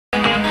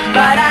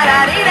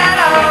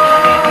Ba-da-da-dee-da-do.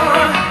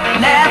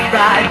 Left,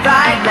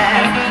 right,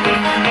 left.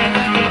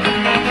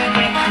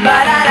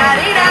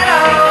 Ba-da-da-dee-da-do.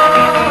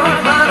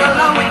 Run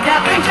along with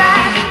Captain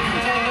Jack.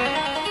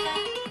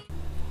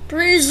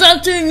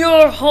 Presenting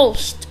your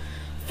host,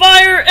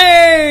 Fire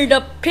A,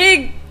 the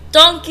pig,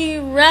 donkey,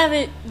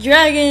 rabbit,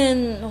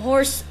 dragon,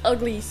 horse,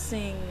 ugly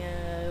thing.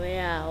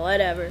 Yeah,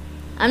 whatever.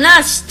 I'm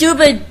not a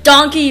stupid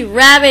donkey,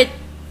 rabbit,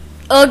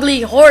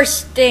 ugly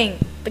horse thing,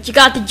 but you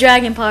got the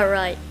dragon part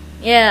right.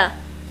 Yeah.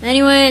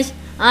 Anyways,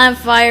 I'm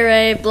Fire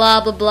A,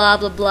 blah blah blah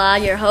blah blah,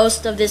 your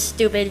host of this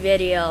stupid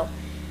video.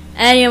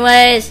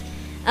 Anyways,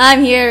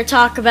 I'm here to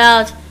talk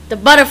about the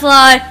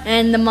butterfly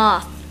and the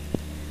moth.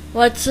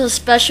 What's so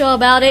special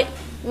about it?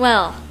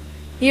 Well,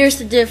 here's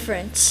the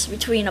difference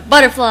between a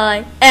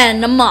butterfly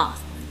and a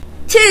moth.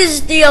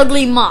 'Tis the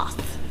ugly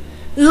moth.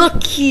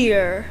 Look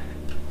here.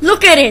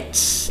 Look at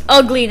its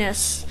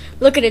ugliness.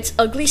 Look at its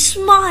ugly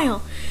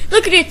smile.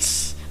 Look at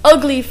its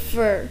ugly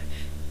fur.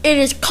 It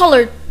is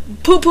colored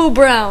poo-poo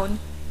brown,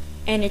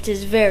 and it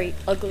is very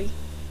ugly.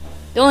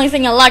 The only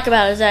thing I like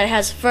about it is that it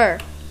has fur.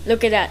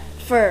 Look at that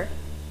fur.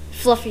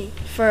 Fluffy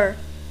fur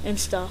and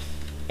stuff.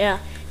 Yeah.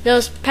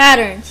 Those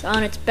patterns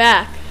on its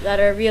back that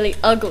are really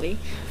ugly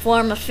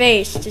form a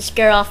face to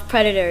scare off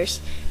predators.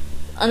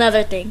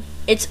 Another thing,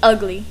 it's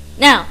ugly.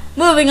 Now,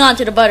 moving on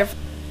to the butterfly.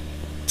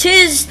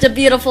 'Tis the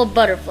beautiful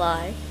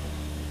butterfly.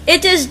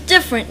 It is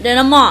different than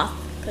a moth,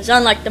 because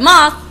unlike the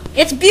moth,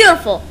 it's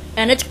beautiful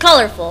and it's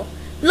colorful.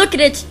 Look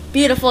at its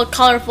beautiful,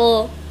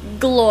 colorful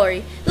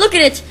glory. Look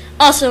at its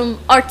awesome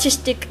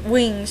artistic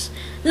wings.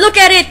 Look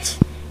at its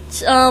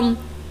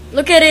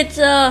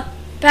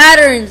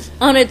patterns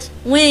on its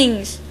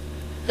wings.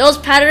 Those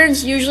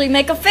patterns usually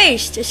make a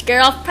face to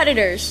scare off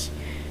predators.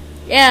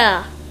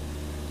 Yeah.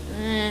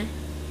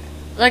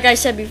 Like I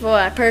said before,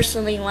 I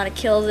personally want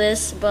to kill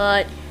this,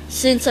 but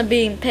since I'm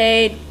being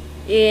paid,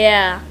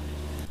 yeah.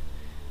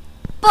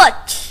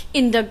 But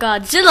in the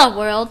Godzilla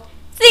world,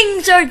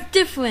 things are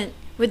different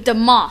with the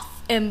moth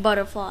and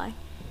butterfly.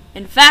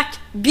 In fact,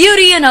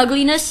 beauty and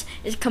ugliness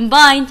is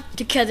combined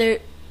together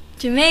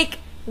to make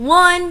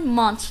one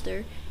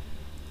monster.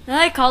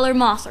 I call her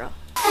Mothra.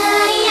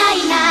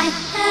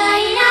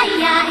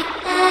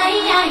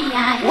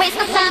 Where's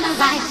my summer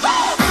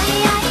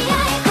life?